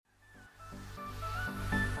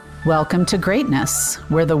Welcome to Greatness,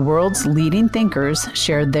 where the world's leading thinkers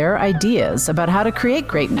share their ideas about how to create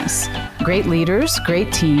greatness. Great leaders,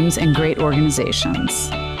 great teams, and great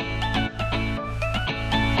organizations.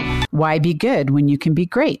 Why be good when you can be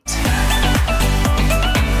great?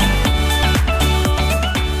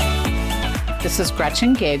 This is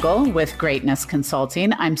Gretchen Gagel with Greatness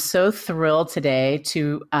Consulting. I'm so thrilled today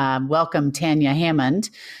to welcome Tanya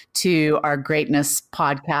Hammond to our Greatness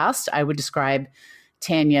podcast. I would describe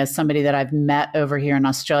Tanya as somebody that I've met over here in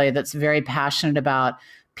Australia that's very passionate about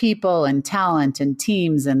people and talent and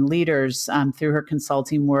teams and leaders through her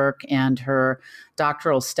consulting work and her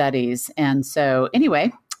doctoral studies. And so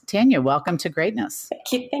anyway, Tanya, welcome to Greatness.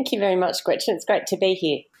 Thank you very much, Gretchen. It's great to be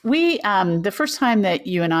here. We, the first time that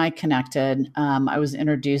you and I connected, I was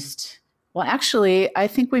introduced, well, actually, I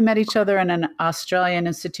think we met each other in an Australian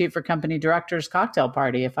Institute for Company Directors cocktail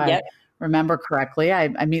party, if I remember correctly.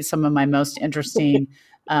 I meet some of my most interesting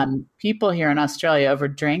people here in Australia over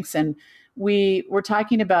drinks. And we were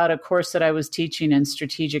talking about a course that I was teaching in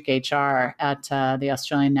strategic HR at the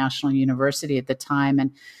Australian National University at the time.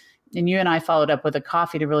 And you and I followed up with a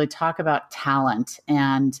coffee to really talk about talent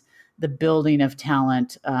and the building of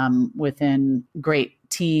talent within great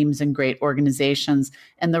teams and great organizations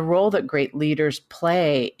and the role that great leaders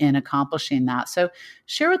play in accomplishing that. So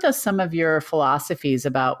share with us some of your philosophies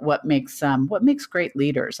about what makes great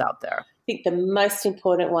leaders out there. I think the most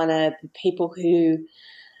important one are the people who,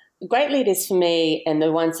 great leaders for me and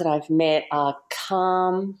the ones that I've met are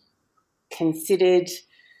calm, considered,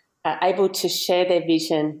 are able to share their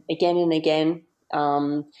vision again and again.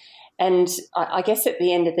 And I guess at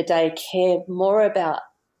the end of the day, care more about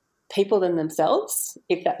people than themselves,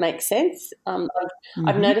 if that makes sense.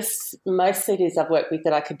 I've noticed most leaders I've worked with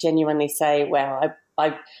that I could genuinely say, wow,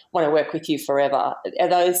 I want to work with you forever, are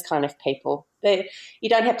those kind of people. You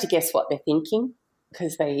don't have to guess what they're thinking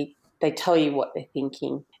because they tell you what they're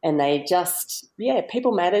thinking and they just,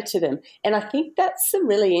 people matter to them. And I think that's a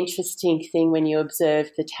really interesting thing when you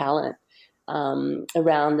observe the talent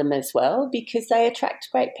around them as well, because they attract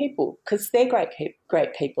great people because they're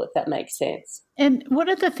great people, if that makes sense. And one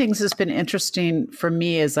of the things that's been interesting for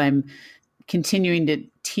me as I'm continuing to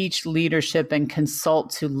teach leadership and consult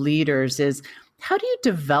to leaders is how do you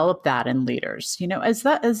develop that in leaders? You know, is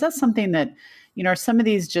that something that, you know, are some of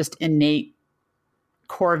these just innate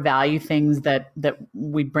core value things that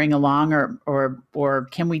we bring along or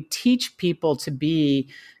can we teach people to be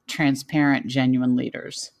transparent, genuine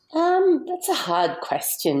leaders? That's a hard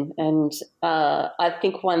question, and I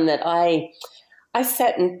think one that I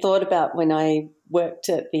sat and thought about when I worked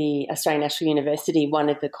at the Australian National University. One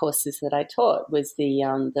of the courses that I taught was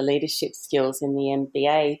the leadership skills in the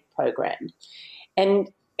MBA program, and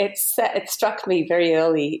it struck me very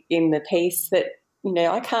early in the piece that, you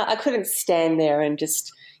know, I couldn't stand there and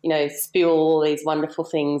just, you know, spew all these wonderful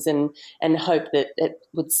things and hope that it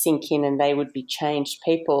would sink in and they would be changed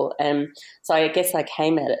people. And so I guess I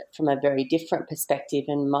came at it from a very different perspective,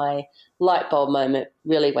 and my light bulb moment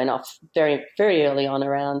really went off very, very early on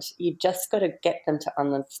around you've just got to get them to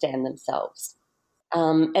understand themselves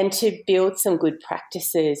and to build some good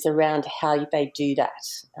practices around how they do that,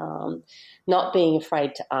 not being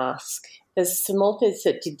afraid to ask. There's some authors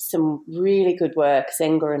that did some really good work,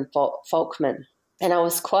 Zenger and Folkman, and I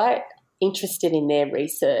was quite interested in their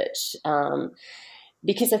research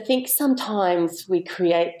because I think sometimes we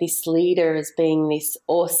create this leader as being this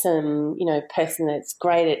awesome, you know, person that's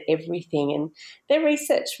great at everything, and their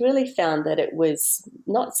research really found that it was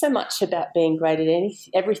not so much about being great at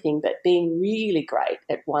everything, but being really great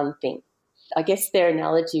at one thing. I guess their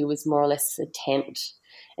analogy was more or less a tent.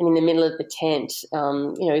 And in the middle of the tent,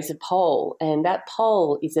 you know, is a pole, and that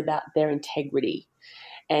pole is about their integrity.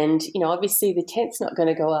 And, you know, obviously the tent's not going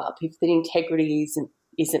to go up if the integrity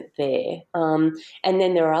isn't there. And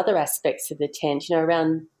then there are other aspects of the tent, you know,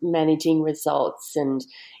 around managing results and,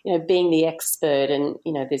 you know, being the expert. And,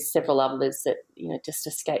 you know, there's several others that, you know, just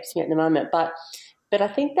escapes me at the moment. But I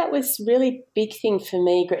think that was really big thing for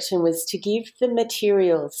me, Gretchen, was to give the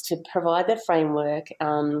materials, to provide the framework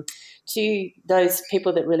to those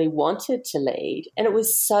people that really wanted to lead. And it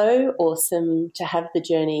was so awesome to have the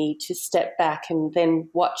journey to step back and then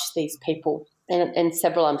watch these people, and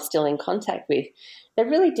several I'm still in contact with. They're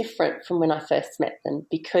really different from when I first met them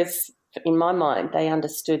because in my mind they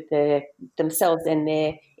understood themselves and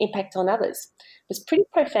their impact on others. It was pretty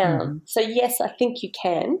profound. Mm-hmm. So yes, I think you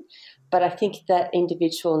can. But I think that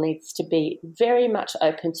individual needs to be very much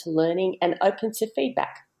open to learning and open to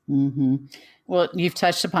feedback. Mm-hmm. Well, you've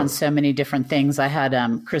touched upon so many different things. I had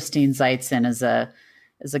Christine Zeitzen as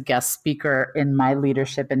as a guest speaker in my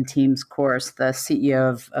leadership and teams course, the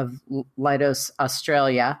CEO of Leidos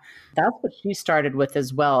Australia. That's what she started with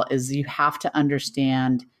as well, is you have to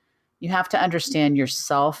understand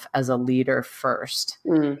yourself as a leader first,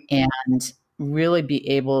 and really be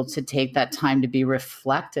able to take that time to be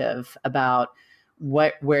reflective about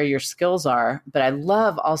where your skills are. But I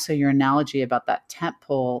love also your analogy about that tent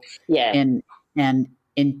pole and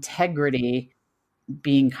integrity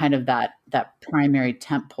being kind of that primary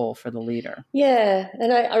tent pole for the leader. Yeah,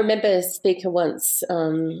 and I remember a speaker once,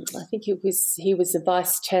 I think he was the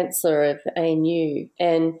Vice Chancellor of ANU,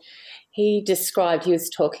 and he was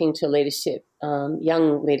talking to a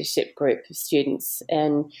young leadership group of students,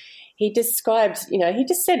 and he described, he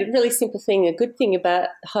just said a really simple thing. A good thing about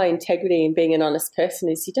high integrity and being an honest person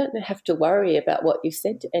is you don't have to worry about what you've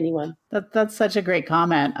said to anyone. That's such a great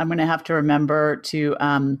comment. I'm going to have to remember to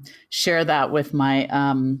share that with my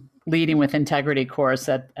Leading with Integrity course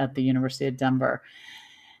at the University of Denver.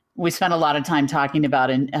 We spent a lot of time talking about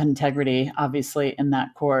integrity, obviously, in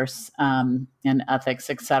that course, and ethics,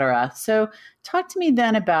 et cetera. So talk to me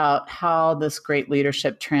then about how this great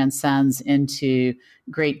leadership transcends into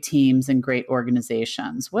great teams and great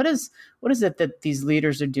organizations. What is it that these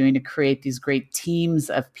leaders are doing to create these great teams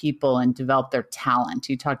of people and develop their talent?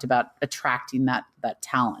 You talked about attracting that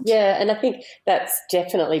talent. Yeah, and I think that's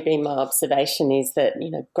definitely been my observation, is that,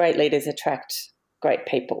 great leaders attract great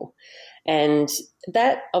people. And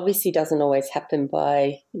that obviously doesn't always happen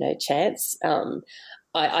by, chance.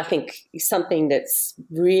 I think something that's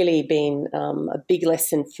really been a big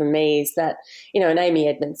lesson for me is that, and Amy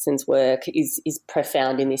Edmondson's work is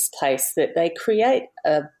profound in this place, that they create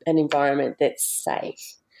an environment that's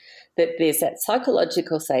safe, that there's that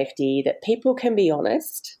psychological safety, that people can be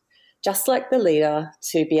honest, just like the leader,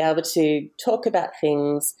 to be able to talk about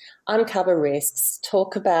things, uncover risks,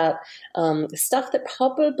 talk about stuff that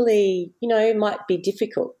probably, might be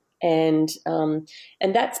difficult. And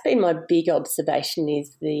that's been my big observation,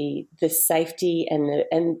 is the safety and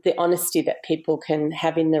the honesty that people can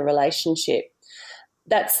have in the relationship.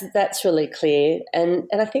 That's really clear. And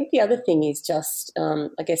I think the other thing is just,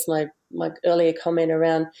 I guess my earlier comment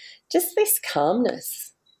around just this calmness.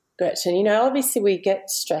 Gretchen, obviously we get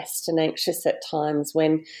stressed and anxious at times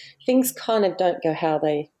when things kind of don't go how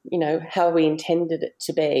we intended it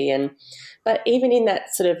to be. But even in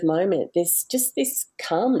that sort of moment, there's just this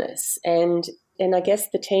calmness. And I guess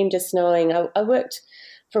the team just knowing, I worked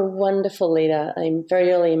for a wonderful leader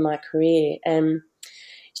very early in my career, and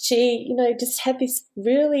she, just had this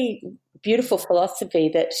really beautiful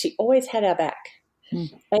philosophy that she always had our back.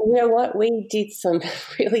 And you know what? We did some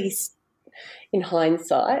really, in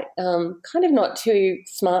hindsight, kind of not too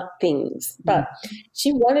smart things, but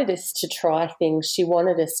she wanted us to try things. She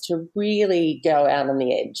wanted us to really go out on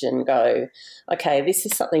the edge and go, okay, this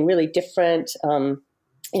is something really different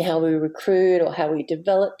in how we recruit or how we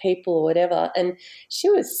develop people or whatever. And she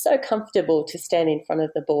was so comfortable to stand in front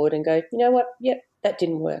of the board and go, you know what, yep, that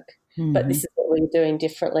didn't work. But this is what we're doing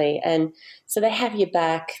differently. And so they have your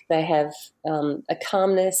back, they have a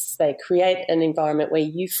calmness, they create an environment where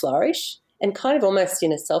you flourish. And kind of almost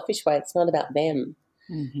in a selfish way, it's not about them.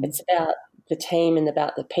 It's about the team and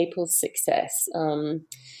about the people's success.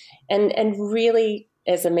 And really,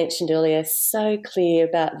 as I mentioned earlier, so clear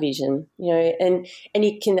about vision, and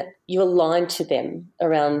you align to them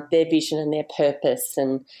around their vision and their purpose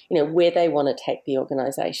and, where they want to take the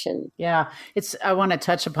organisation. Yeah, I want to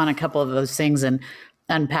touch upon a couple of those things and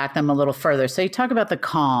unpack them a little further. So you talk about the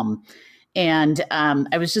calm. And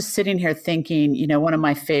I was just sitting here thinking, one of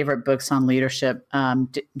my favorite books on leadership,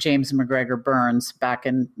 James McGregor Burns, back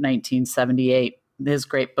in 1978, his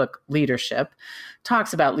great book, Leadership,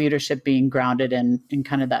 talks about leadership being grounded in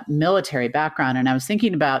kind of that military background. And I was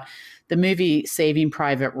thinking about the movie Saving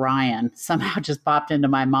Private Ryan, somehow just popped into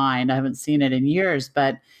my mind. I haven't seen it in years,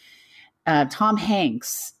 but Tom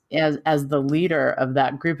Hanks, as the leader of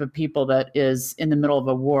that group of people that is in the middle of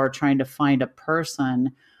a war trying to find a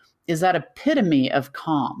person, is that epitome of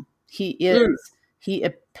calm. He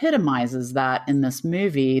epitomizes that in this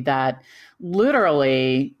movie, that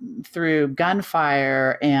literally through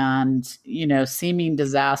gunfire and, seeming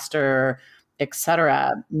disaster, et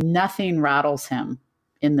cetera, nothing rattles him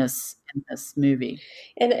in this movie.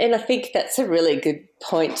 And I think that's a really good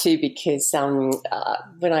point too, because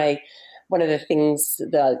one of the things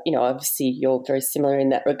that, obviously you're very similar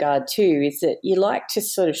in that regard too, is that you like to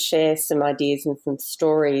sort of share some ideas and some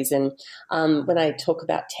stories. And when I talk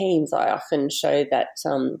about teams, I often show that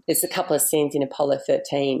there's a couple of scenes in Apollo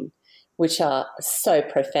 13 which are so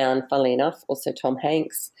profound, funnily enough, also Tom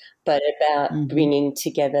Hanks, but about bringing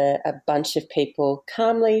together a bunch of people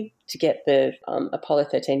calmly to get the Apollo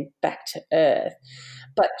 13 back to Earth.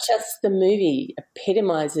 But just the movie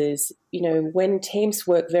epitomizes, when teams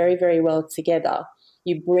work very, very well together,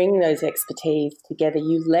 you bring those expertise together,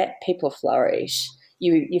 you let people flourish,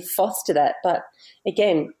 you foster that. But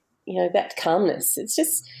again, that calmness, it's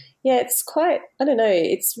just, it's quite, I don't know,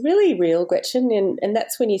 it's really real, Gretchen. And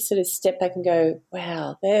that's when you sort of step back and go,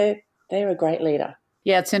 wow, they're a great leader.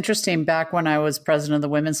 Yeah, it's interesting. Back when I was president of the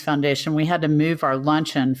Women's Foundation, we had to move our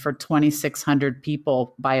luncheon for 2,600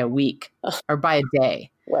 people by a week or by a day.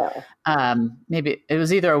 Wow. Maybe it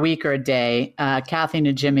was either a week or a day. Kathy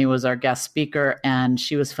Najimy was our guest speaker, and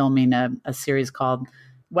she was filming a series called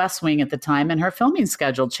West Wing at the time, and her filming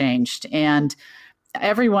schedule changed. And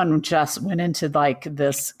everyone just went into like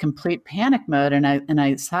this complete panic mode. And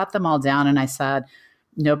I sat them all down and I said,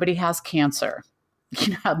 nobody has cancer.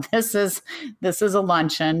 This is a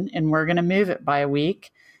luncheon and we're going to move it by a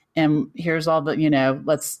week. And here's all the,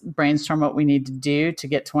 let's brainstorm what we need to do to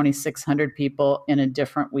get 2,600 people in a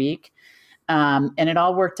different week. And it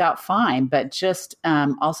all worked out fine, but just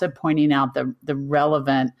also pointing out the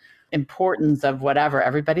relevant importance of whatever,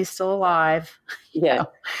 everybody's still alive. Yeah.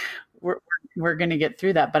 We're going to get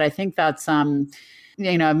through that. But I think that's, I'm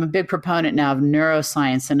a big proponent now of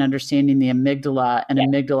neuroscience and understanding the amygdala and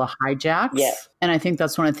amygdala hijacks. Yeah. And I think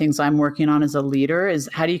that's one of the things I'm working on as a leader is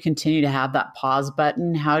how do you continue to have that pause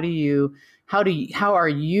button? How are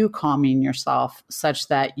you calming yourself such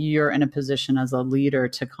that you're in a position as a leader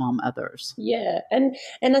to calm others? Yeah. And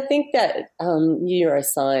I think that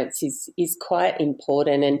neuroscience is quite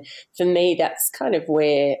important. And for me, that's kind of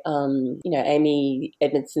where, Amy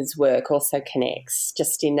Edmondson's work also connects,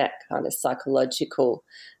 just in that kind of psychological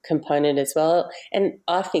component as well. And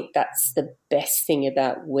I think that's the best thing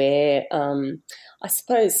about where, I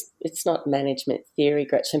suppose it's not management theory,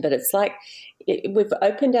 Gretchen, but it's like we've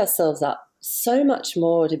opened ourselves up so much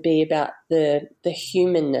more to be about the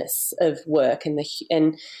humanness of work and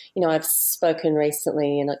I've spoken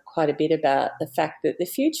recently and quite a bit about the fact that the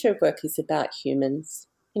future of work is about humans.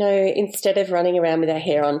 Instead of running around with our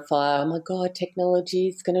hair on fire, oh my God, technology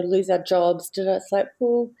is going to lose our jobs. It's like,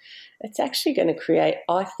 well, it's actually going to create,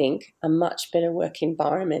 I think, a much better work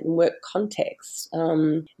environment and work context.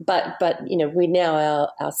 But we now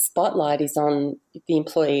our spotlight is on the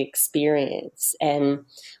employee experience, and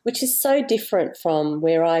which is so different from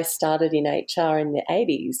where I started in HR in the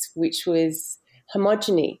 80s, which was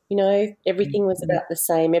homogeny. Everything was about the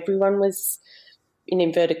same. Everyone was, in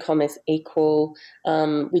inverted commas, equal.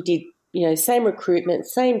 We did, same recruitment,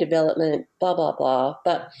 same development, blah, blah, blah.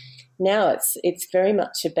 But now it's very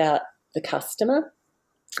much about the customer,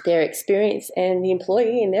 their experience, and the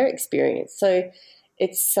employee and their experience. So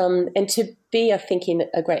it's and to be, I think,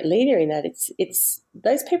 a great leader in that, it's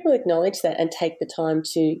those people acknowledge that and take the time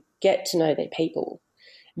to get to know their people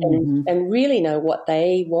and really know what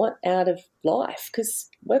they want out of life, because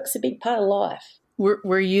work's a big part of life.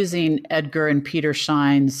 We're using Edgar and Peter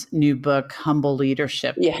Schein's new book, Humble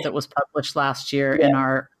Leadership, that was published last year in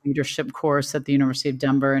our leadership course at the University of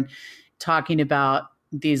Denver, and talking about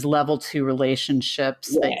these level 2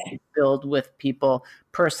 relationships that you build with people.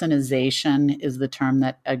 Personalization is the term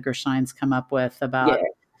that Edgar Schein's come up with about,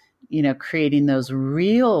 creating those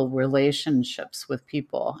real relationships with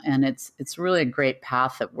people. And it's really a great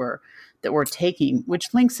path that we're taking,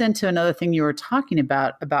 which links into another thing you were talking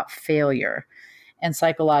about failure and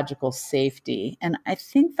psychological safety. And I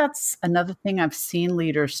think that's another thing I've seen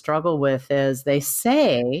leaders struggle with is they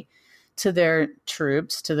say to their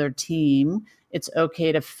troops, to their team, it's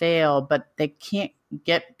okay to fail, but they can't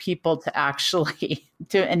get people to actually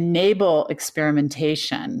to enable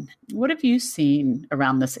experimentation. What have you seen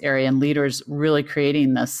around this area and leaders really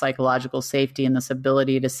creating this psychological safety and this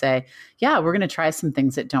ability to say, yeah, we're going to try some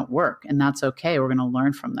things that don't work and that's okay. We're going to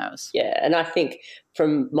learn from those. Yeah. And I think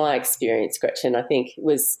from my experience, Gretchen, I think it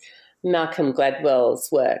was Malcolm Gladwell's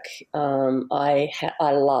work. I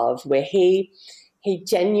love where he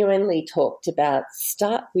genuinely talked about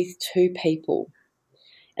start with 2 people.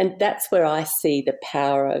 And that's where I see the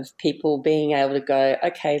power of people being able to go,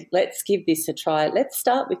 okay, let's give this a try. Let's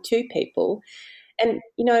start with 2 people. And,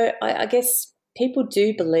 I guess people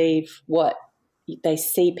do believe what they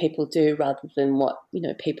see people do rather than what,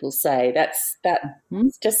 people say. That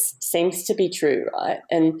just seems to be true, right?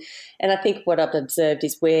 And I think what I've observed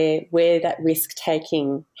is where that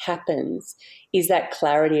risk-taking happens is that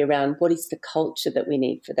clarity around what is the culture that we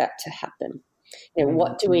need for that to happen.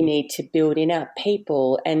 What do we need to build in our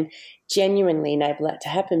people and genuinely enable that to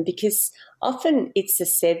happen? Because often it's a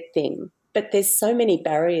said thing, but there's so many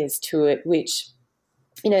barriers to it, which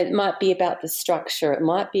It might be about the structure, it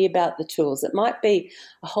might be about the tools, it might be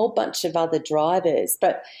a whole bunch of other drivers.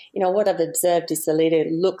 But, what I've observed is the leader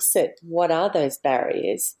looks at what are those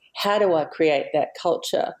barriers? How do I create that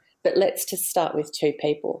culture? But let's just start with 2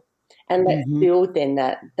 people and let's build then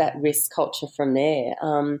that risk culture from there.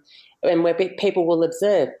 And where people will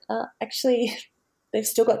observe, actually, they've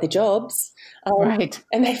still got their jobs, right,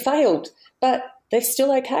 and they failed, but they're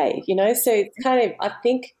still okay, So it's kind of, I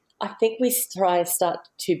think we try to start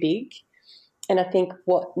too big, and I think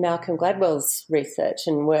what Malcolm Gladwell's research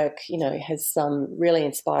and work, has really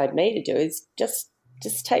inspired me to do is just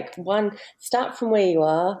take start from where you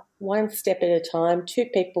are, one step at a time, 2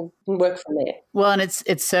 people, and work from there. Well, and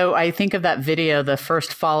it's so, I think of that video, the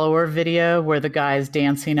first follower video where the guy's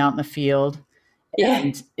dancing out in the field. Yeah.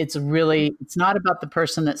 And it's not about the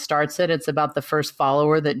person that starts it. It's about the first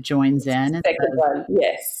follower that joins in. Second one.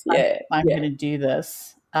 Yes. Yeah. I'm going to do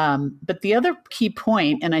this. But the other key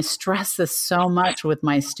point, and I stress this so much with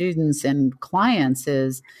my students and clients,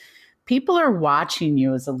 is people are watching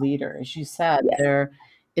you as a leader. As you said,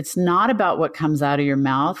 it's not about what comes out of your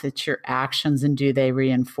mouth. It's your actions, and do they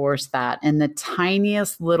reinforce that? And the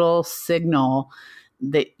tiniest little signal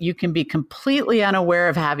that you can be completely unaware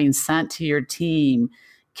of having sent to your team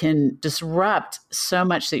can disrupt so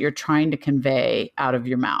much that you're trying to convey out of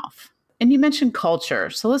your mouth. And you mentioned culture.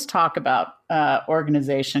 So let's talk about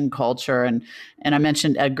organization culture. And I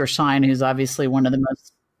mentioned Edgar Schein, who's obviously one of the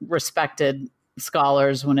most respected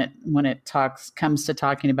scholars when it comes to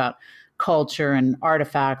talking about culture and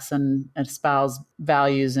artifacts and espoused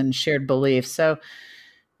values and shared beliefs. So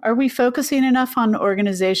are we focusing enough on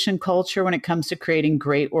organization culture when it comes to creating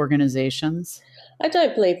great organizations? I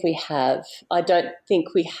don't believe we have. I don't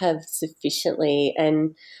think we have sufficiently.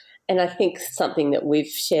 And I think something that we've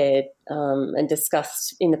shared and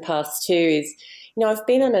discussed in the past too is, I've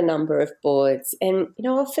been on a number of boards, and,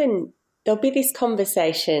 often there'll be this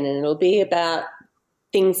conversation and it'll be about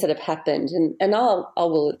things that have happened. And I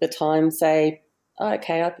will at the time say,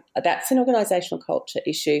 okay, that's an organisational culture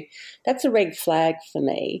issue. That's a red flag for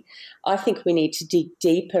me. I think we need to dig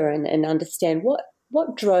deeper and understand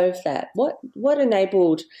what drove that, what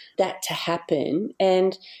enabled that to happen,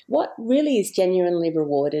 and what really is genuinely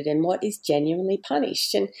rewarded and what is genuinely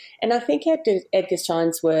punished. And I think Edgar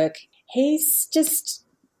Schein's work, he's just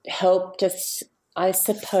helped us, I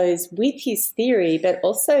suppose, with his theory, but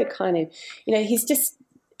also kind of, he's just,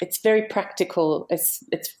 it's very practical. It's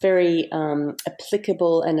very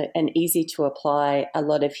applicable and easy to apply a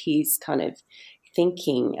lot of his kind of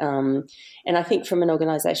thinking. And I think from an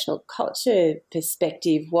organisational culture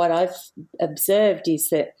perspective, what I've observed is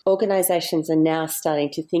that organisations are now starting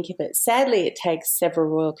to think of it. Sadly, it takes several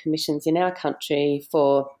royal commissions in our country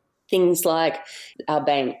for things like our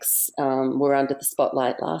banks were under the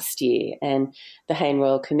spotlight last year, and the Hayne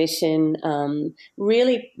Royal Commission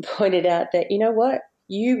really pointed out that,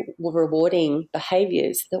 you were rewarding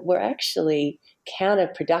behaviours that were actually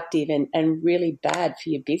counterproductive and really bad for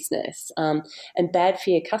your business and bad for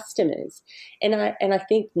your customers. And I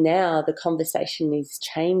think now the conversation is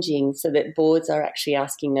changing so that boards are actually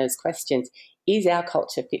asking those questions. Is our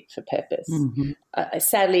culture fit for purpose? Mm-hmm.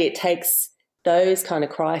 Sadly, it takes those kind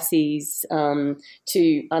of crises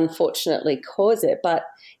to unfortunately cause it. But,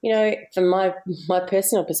 from my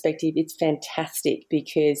personal perspective, it's fantastic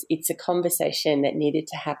because it's a conversation that needed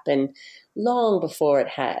to happen long before it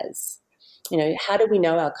has. How do we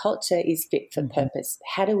know our culture is fit for purpose?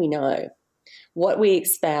 How do we know what we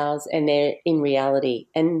espouse and they're in reality?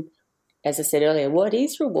 And as I said earlier, what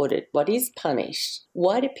is rewarded? What is punished?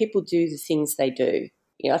 Why do people do the things they do?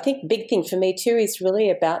 I think big thing for me too is really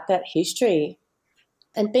about that history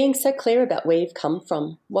and being so clear about where you've come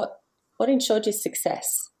from, what ensured your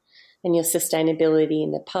success and your sustainability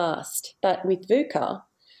in the past. But with VUCA,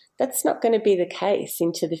 that's not going to be the case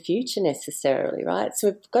into the future necessarily, right? So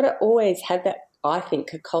we've got to always have that, I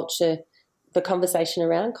think, a culture, the conversation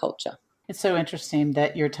around culture. It's so interesting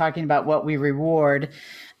that you're talking about what we reward.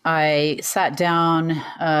 I sat down,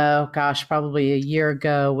 probably a year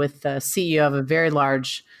ago with the CEO of a very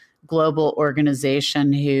large global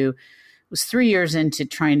organization who was 3 years into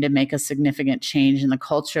trying to make a significant change in the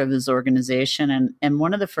culture of his organization. And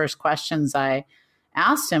one of the first questions I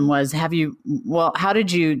asked him was, how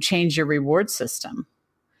did you change your reward system?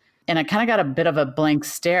 And I kind of got a bit of a blank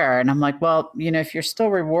stare. And I'm like, well, if you're still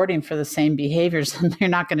rewarding for the same behaviors, then you're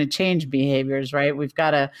not going to change behaviors, right? We've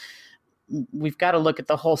got to look at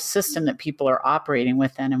the whole system that people are operating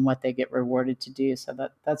within and what they get rewarded to do. So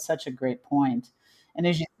that's such a great point. And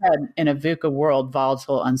as you said, in a VUCA world,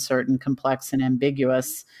 volatile, uncertain, complex, and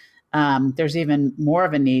ambiguous, there's even more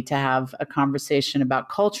of a need to have a conversation about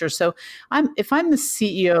culture. So if I'm the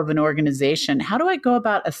CEO of an organization, how do I go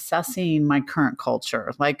about assessing my current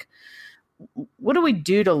culture? Like, what do we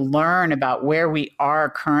do to learn about where we are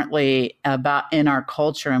currently about in our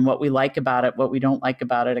culture and what we like about it, what we don't like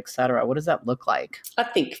about it, et cetera? What does that look like? I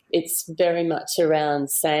think it's very much around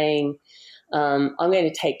saying, I'm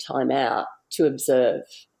going to take time out to observe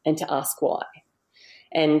and to ask why,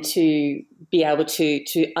 and to be able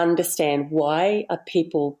to understand why are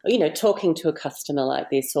people, talking to a customer like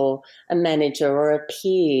this, or a manager or a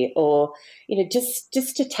peer, or, just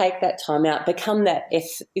to take that time out, become that,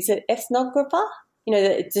 is it ethnographer?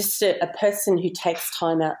 Just a person who takes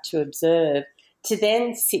time out to observe, to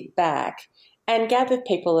then sit back and gather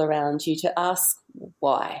people around you to ask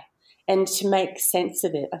why and to make sense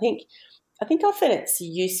of it. I think often it's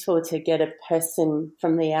useful to get a person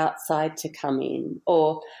from the outside to come in,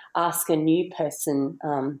 or ask a new person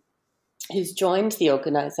who's joined the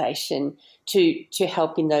organisation to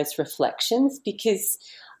help in those reflections, because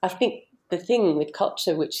I think the thing with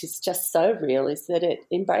culture, which is just so real, is that it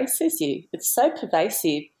embraces you. It's so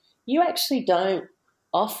pervasive. You actually don't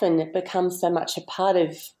often, it becomes so much a part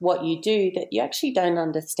of what you do that you actually don't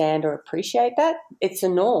understand or appreciate that. It's a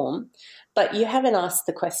norm. But you haven't asked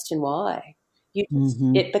the question why.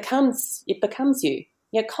 It becomes you.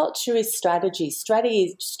 Culture is strategy.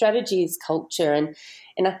 Strategy is culture, and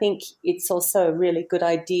I think it's also a really good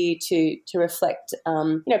idea to reflect,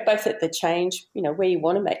 both at the change, where you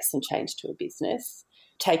want to make some change to a business,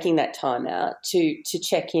 taking that time out to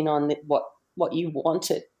check in on what you want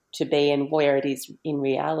it to be and where it is in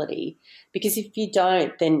reality. Because if you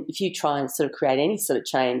don't, then if you try and sort of create any sort of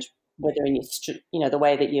change, whether in your, the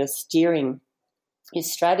way that you're steering your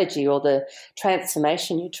strategy or the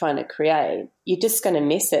transformation you're trying to create, you're just going to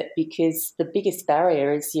miss it, because the biggest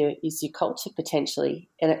barrier is your culture potentially,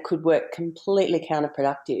 and it could work completely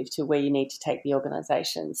counterproductive to where you need to take the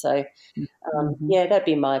organisation. So, that'd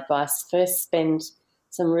be my advice. First, spend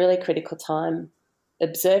some really critical time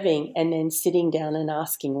observing, and then sitting down and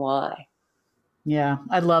asking why. Yeah,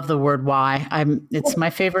 I love the word why. It's my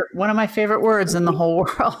favorite, one of my favorite words in the whole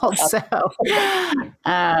world. So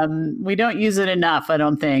we don't use it enough, I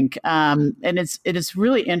don't think. And it is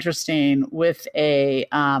really interesting. With a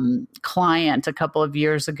client a couple of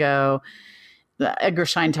years ago, Edgar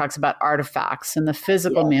Schein talks about artifacts and the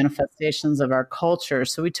physical manifestations of our culture.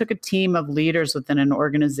 So we took a team of leaders within an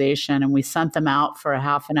organization, and we sent them out for a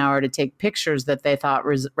half an hour to take pictures that they thought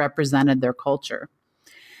represented their culture.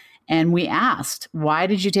 And we asked, why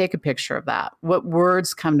did you take a picture of that? What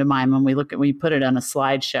words come to mind when we put it on a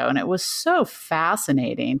slideshow? And it was so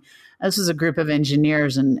fascinating. This was a group of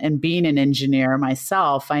engineers, and being an engineer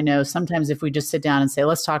myself, I know sometimes if we just sit down and say,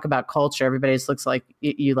 let's talk about culture, everybody just looks like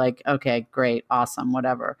you like, okay, great, awesome,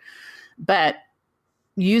 whatever. But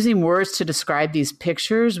using words to describe these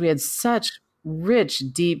pictures, we had such rich,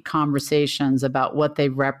 deep conversations about what they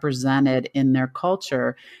represented in their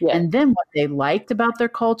culture, and then what they liked about their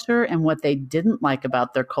culture and what they didn't like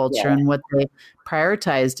about their culture, and what they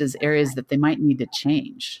prioritized as areas that they might need to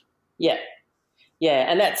change.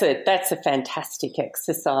 Yeah, and that's a fantastic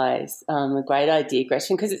exercise, a great idea,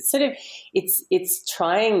 Gretchen, because it's sort of it's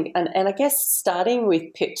trying, and I guess starting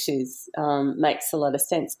with pictures makes a lot of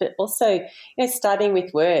sense, but also starting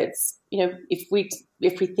with words.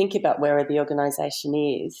 If we think about where the organisation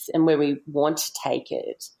is and where we want to take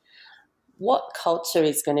it, what culture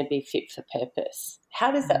is going to be fit for purpose?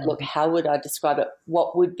 How does that look? How would I describe it?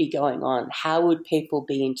 What would be going on? How would people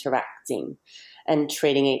be interacting and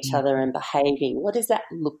treating each other and behaving? What does that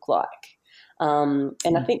look like?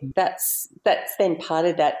 And I think that's then part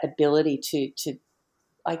of that ability to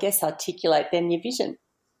I guess, articulate then your vision.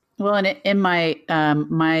 Well, and in my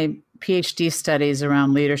my PhD studies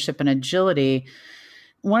around leadership and agility,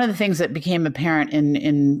 one of the things that became apparent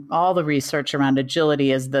in all the research around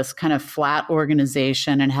agility is this kind of flat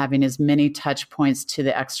organization and having as many touch points to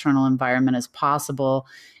the external environment as possible,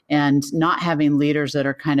 and not having leaders that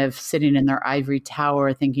are kind of sitting in their ivory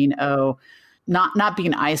tower thinking, not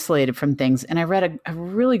being isolated from things. And I read a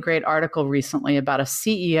really great article recently about a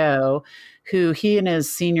CEO who he and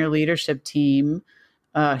his senior leadership team,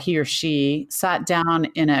 he or she, sat down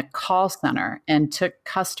in a call center and took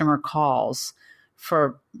customer calls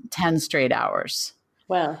for 10 straight hours.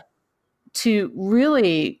 Wow. To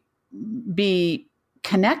really be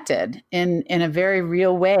connected in a very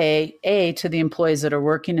real way, to the employees that are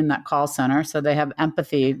working in that call center, so they have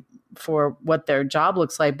empathy for what their job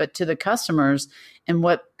looks like, but to the customers and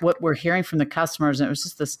what we're hearing from the customers. And it was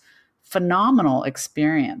just this phenomenal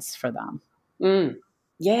experience for them.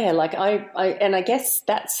 Yeah, like I guess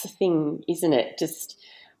that's the thing, isn't it? Just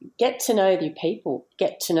get to know your people,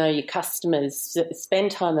 get to know your customers,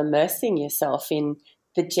 spend time immersing yourself in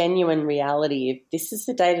the genuine reality of this is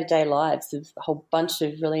the day-to-day lives of a whole bunch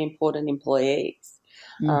of really important employees.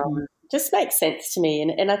 Mm-hmm. Just makes sense to me.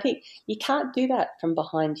 And I think you can't do that from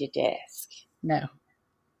behind your desk.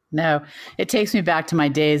 No. It takes me back to my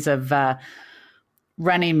days of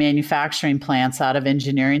running manufacturing plants out of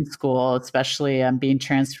engineering school, especially being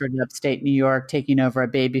transferred to upstate New York, taking over a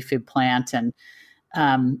baby food plant and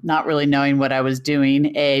not really knowing what I was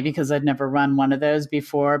doing, because I'd never run one of those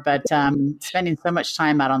before, but spending so much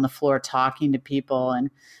time out on the floor talking to people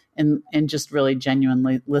and just really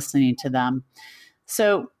genuinely listening to them.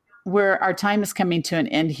 So where our time is coming to an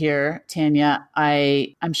end here, Tanya,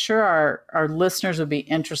 I'm sure our listeners would be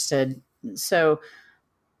interested. So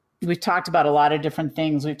we've talked about a lot of different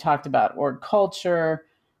things. We've talked about org culture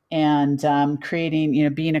and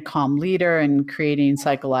creating, being a calm leader and creating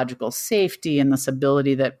psychological safety and this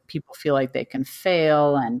ability that people feel like they can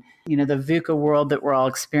fail. And, the VUCA world that we're all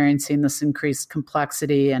experiencing, this increased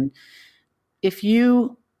complexity. And if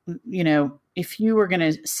you were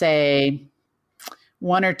going to say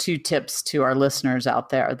one or two tips to our listeners out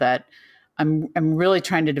there that I'm really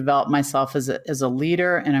trying to develop myself as a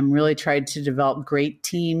leader, and I'm really trying to develop great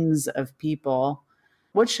teams of people,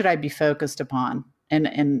 what should I be focused upon?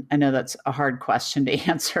 And I know that's a hard question to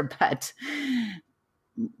answer, but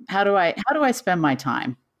how do I spend my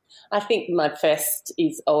time? I think my first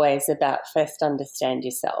is always about first understand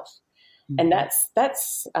yourself. Mm-hmm.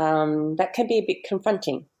 And that can be a bit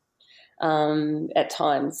confronting at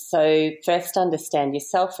times. So first understand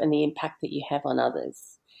yourself and the impact that you have on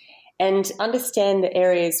others, and understand the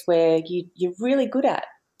areas where you're really good at,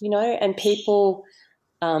 and people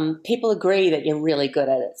agree that you're really good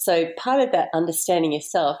at it. So part of that understanding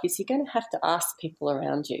yourself is you're going to have to ask people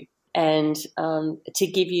around you and to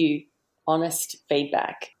give you honest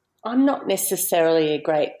feedback. I'm not necessarily a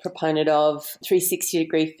great proponent of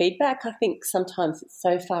 360-degree feedback. I think sometimes it's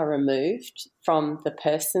so far removed from the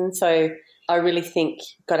person. So I really think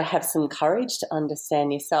you've got to have some courage to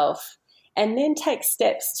understand yourself and then take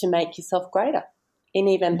steps to make yourself greater and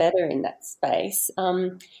even better in that space.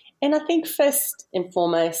 And I think first and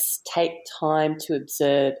foremost, take time to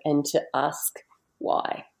observe and to ask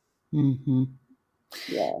why. Mm-hmm.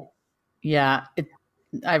 Yeah.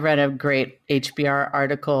 I read a great HBR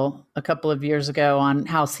article a couple of years ago on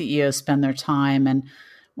how CEOs spend their time. And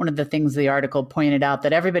one of the things the article pointed out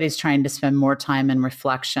that everybody's trying to spend more time in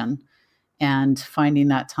reflection and finding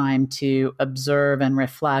that time to observe and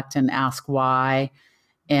reflect and ask why,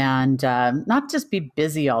 and not just be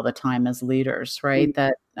busy all the time as leaders, right?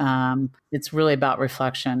 Mm-hmm. That it's really about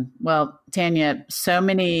reflection. Well, Tanya, so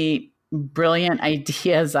many brilliant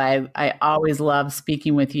ideas. I always love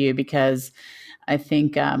speaking with you because I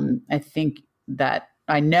think that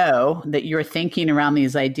I know that your thinking around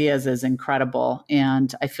these ideas is incredible,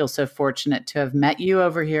 and I feel so fortunate to have met you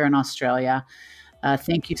over here in Australia.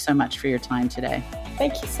 Thank you so much for your time today.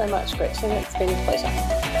 Thank you so much, Gretchen. It's been a pleasure.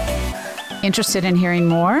 Interested in hearing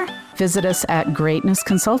more? Visit us at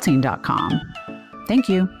greatnessconsulting.com. Thank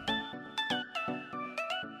you.